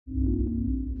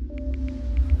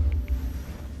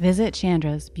Visit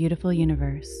Chandra's beautiful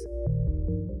universe.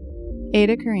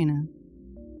 Eta Carinae.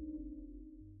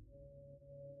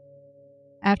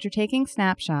 After taking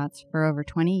snapshots for over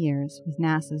 20 years with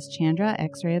NASA's Chandra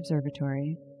X-ray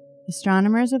Observatory,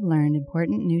 astronomers have learned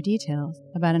important new details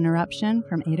about an eruption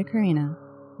from Eta Carinae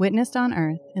witnessed on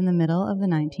Earth in the middle of the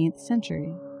 19th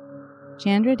century.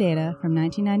 Chandra data from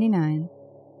 1999,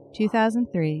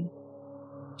 2003,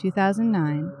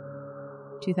 2009,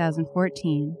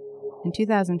 2014, and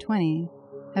 2020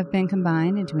 have been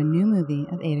combined into a new movie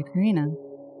of Eta Carinae.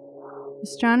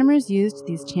 Astronomers used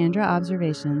these Chandra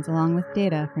observations along with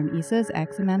data from ESA's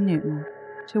XMM Newton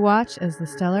to watch as the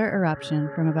stellar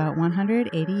eruption from about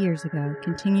 180 years ago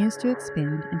continues to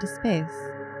expand into space.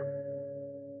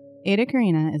 Eta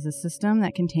Carinae is a system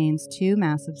that contains two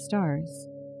massive stars.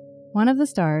 One of the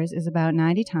stars is about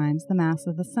 90 times the mass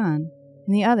of the Sun,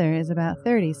 and the other is about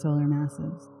 30 solar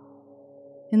masses.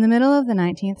 In the middle of the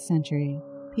 19th century,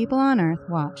 people on Earth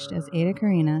watched as Eta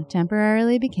Carinae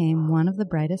temporarily became one of the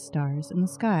brightest stars in the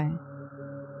sky.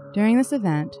 During this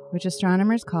event, which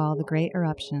astronomers call the Great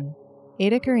Eruption,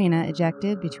 Eta Carinae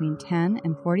ejected between 10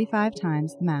 and 45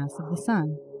 times the mass of the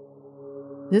Sun.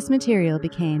 This material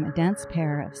became a dense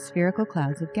pair of spherical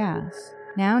clouds of gas,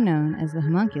 now known as the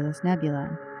Homunculus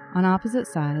Nebula, on opposite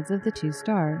sides of the two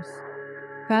stars.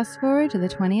 Fast forward to the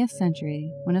 20th century,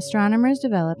 when astronomers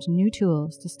developed new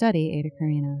tools to study Eta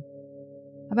Carinae.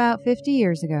 About 50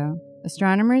 years ago,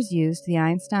 astronomers used the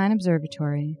Einstein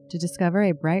Observatory to discover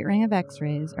a bright ring of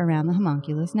X-rays around the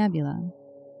Homunculus Nebula.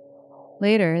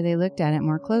 Later, they looked at it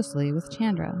more closely with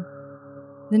Chandra.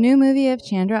 The new movie of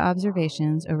Chandra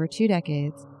observations over 2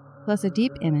 decades, plus a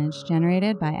deep image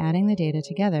generated by adding the data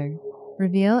together,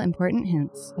 reveal important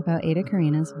hints about Eta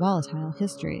Carinae's volatile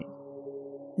history.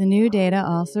 The new data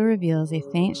also reveals a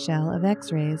faint shell of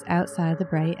X-rays outside the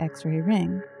bright X-ray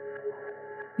ring.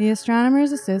 The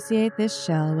astronomers associate this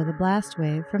shell with a blast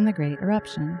wave from the Great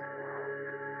Eruption.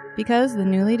 Because the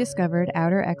newly discovered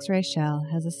outer X-ray shell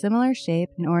has a similar shape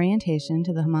and orientation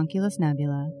to the Homunculus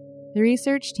Nebula, the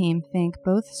research team think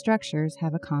both structures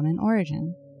have a common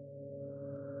origin.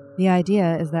 The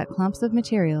idea is that clumps of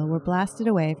material were blasted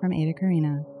away from Eta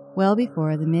Carinae well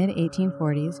before the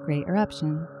mid-1840s Great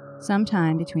Eruption,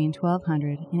 sometime between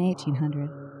 1200 and 1800.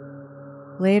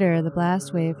 Later, the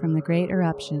blast wave from the Great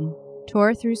Eruption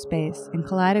tore through space and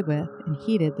collided with and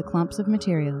heated the clumps of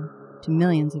material to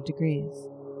millions of degrees,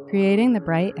 creating the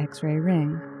bright X-ray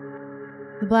ring.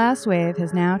 The blast wave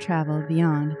has now traveled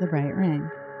beyond the bright ring.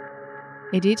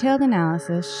 A detailed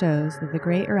analysis shows that the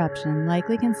Great Eruption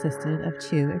likely consisted of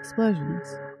 2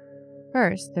 explosions.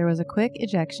 First, there was a quick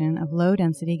ejection of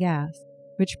low-density gas,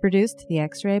 which produced the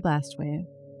X-ray blast wave.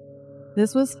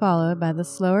 This was followed by the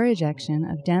slower ejection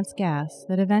of dense gas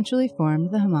that eventually formed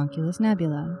the Homunculus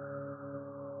Nebula.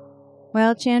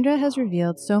 While Chandra has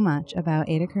revealed so much about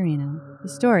Eta Carinae, the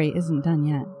story isn't done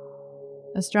yet.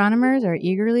 Astronomers are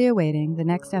eagerly awaiting the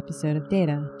next episode of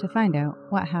Data to find out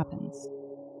what happens.